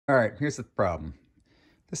All right, here's the problem.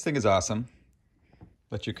 This thing is awesome.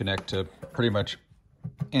 Lets you connect to pretty much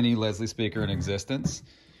any Leslie speaker in existence.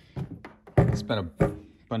 I spent a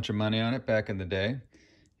bunch of money on it back in the day,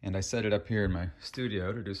 and I set it up here in my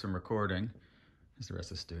studio to do some recording. Here's the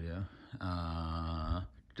rest of the studio.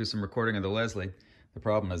 Do some recording of the Leslie. The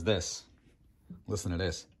problem is this. Listen to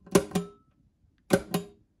this.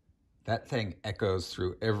 That thing echoes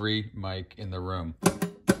through every mic in the room.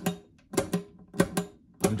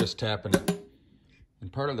 I'm just tapping it. And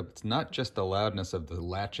part of it's not just the loudness of the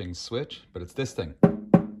latching switch, but it's this thing.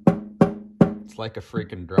 It's like a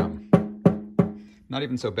freaking drum. Not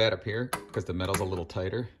even so bad up here because the metal's a little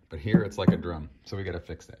tighter, but here it's like a drum. So we gotta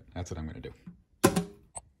fix that. That's what I'm gonna do.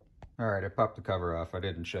 All right, I popped the cover off. I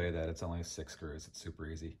didn't show you that. It's only 6 screws. It's super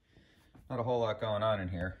easy. Not a whole lot going on in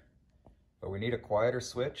here, but we need a quieter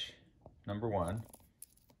switch. Number one,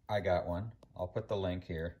 I got one. I'll put the link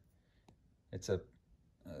here. It's a,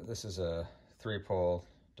 this is a 3-pole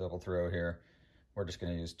double throw here. We're just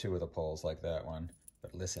gonna use 2 of the poles like that one,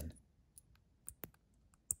 but listen.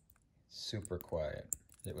 Super quiet.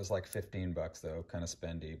 It was like 15 bucks though, kind of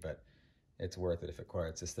spendy, but it's worth it if it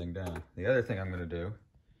quiets this thing down. The other thing I'm gonna do,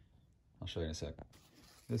 I'll show you in a sec.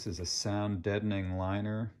 This is a sound deadening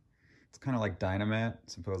liner. It's kind of like Dynamat,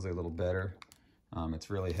 supposedly a little better.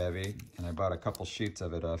 It's really heavy, and I bought a couple sheets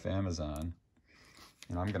of it off Amazon.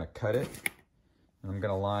 And I'm gonna cut it, and I'm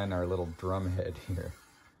gonna line our little drum head here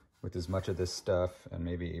with as much of this stuff, and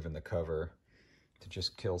maybe even the cover, to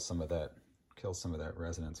just kill some of that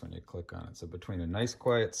resonance when you click on it. So between a nice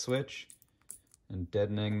quiet switch and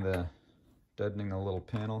deadening the little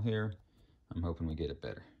panel here, I'm hoping we get it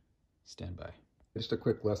better. Stand by. Just a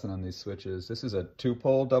quick lesson on these switches. This is a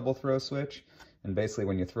 2-pole double throw switch, and basically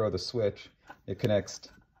when you throw the switch, it connects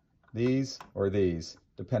these or these,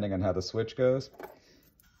 depending on how the switch goes.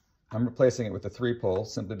 I'm replacing it with a 3-pole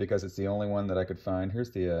simply because it's the only one that I could find.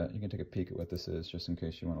 Here's the, you can take a peek at what this is just in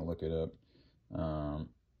case you want to look it up.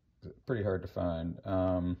 Pretty hard to find.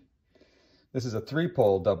 This is a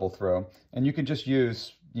 3-pole double throw, and you can just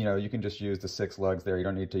use, you can just use the 6 lugs there. You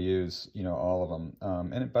don't need to use, all of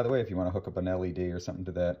them. And by the way, if you want to hook up an LED or something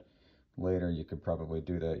to that later, you could probably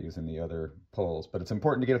do that using the other poles. But it's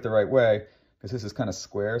important to get it the right way because this is kind of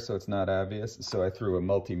square, so it's not obvious. So I threw a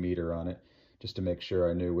multimeter on it just to make sure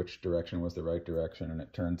I knew which direction was the right direction. And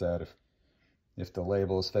it turns out if the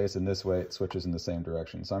label is facing this way, it switches in the same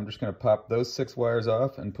direction. So I'm just going to pop those 6 wires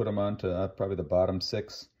off and put them onto probably the bottom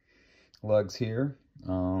 6 lugs here.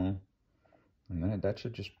 And then that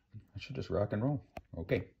should just rock and roll.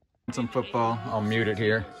 Okay. Some football. I'll mute it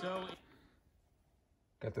here.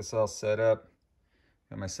 Got this all set up.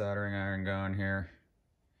 Got my soldering iron going here.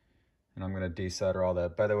 And I'm going to desolder all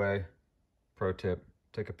that. By the way, pro tip,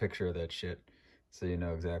 take a picture of that shit so you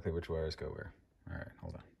know exactly which wires go where. All right,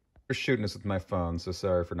 hold on. I'm shooting this with my phone, so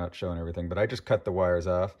sorry for not showing everything, but I just cut the wires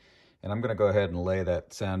off, and I'm going to go ahead and lay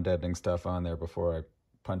that sound deadening stuff on there before I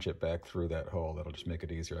punch it back through that hole. That'll just make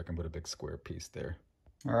it easier. I can put a big square piece there.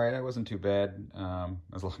 All right, that wasn't too bad,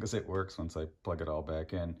 as long as it works once I plug it all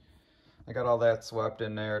back in. I got all that swapped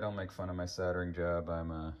in there. Don't make fun of my soldering job.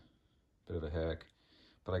 I'm a bit of a hack.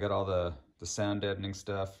 But I got all the sound deadening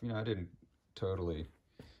stuff. I didn't totally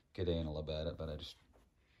get anal about it, but I just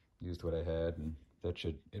used what I had, and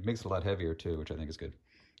it makes it a lot heavier too, which I think is good.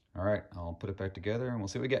 All right, I'll put it back together and we'll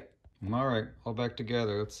see what we get. All right, all back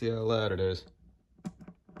together. Let's see how loud it is.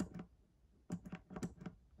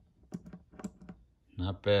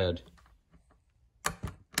 Not bad.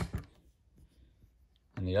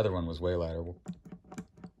 And the other one was way louder. All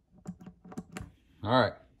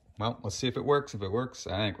right, well, let's see if it works. If it works,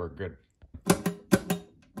 I think we're good.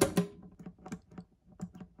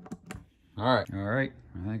 All right,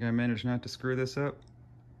 I think I managed not to screw this up.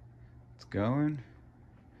 It's going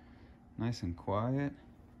nice and quiet.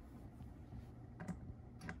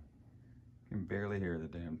 You can barely hear the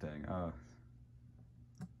damn thing. Oh,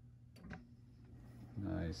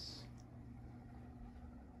 nice.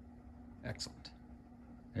 Excellent.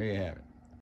 There you have it.